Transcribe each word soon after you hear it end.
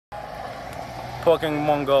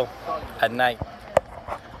Pokemon Go at night.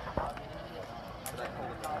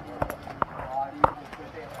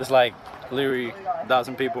 There's like literally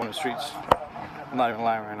 1,000 people in the streets. I'm not even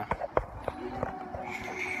lying right now.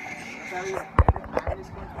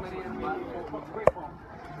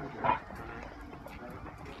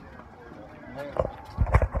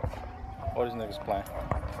 What is niggas playing?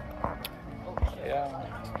 Yeah.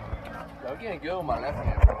 I'm getting good with my left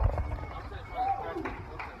hand, bro.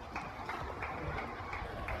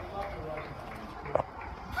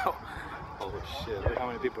 Oh shit, look how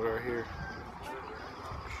many people are here.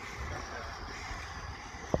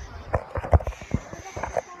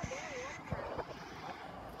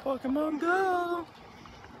 Pokemon Go!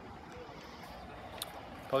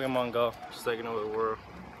 Pokemon Go, just taking over the world.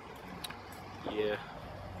 Yeah.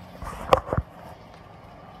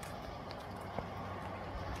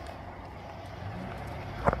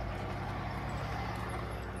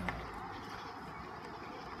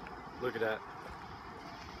 Look at that.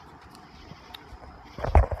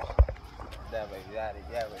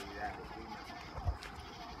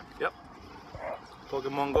 Yep.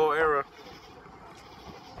 Pokemon Go era.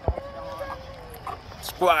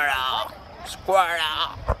 Squirtle!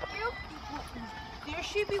 Squirtle! There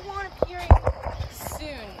should be one appearing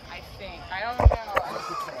soon, I think. I don't know.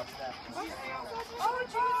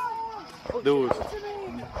 Oh, Dude.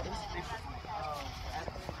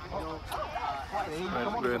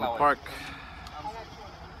 We're in the park.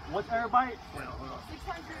 What's everybody?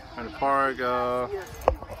 We're in the park,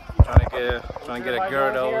 trying to get a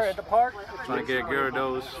Gyarados. Trying to get a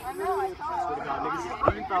Gyarados.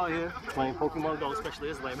 Out here playing Pokemon Go, especially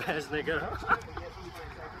this lame ass nigga.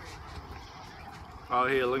 Out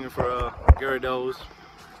here looking for a Gyarados.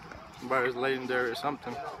 Somebody's legendary or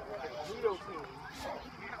something.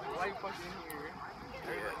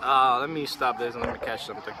 Let me stop this and let me catch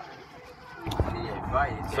something.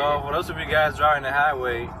 So for those of you guys driving the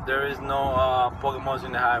highway, there is no Pokemons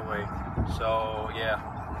in the highway. So yeah,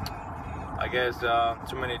 I guess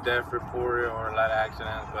too many deaths reported or a lot of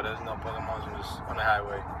accidents, but there's no Pokemons on the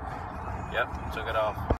highway. Yep, took it off.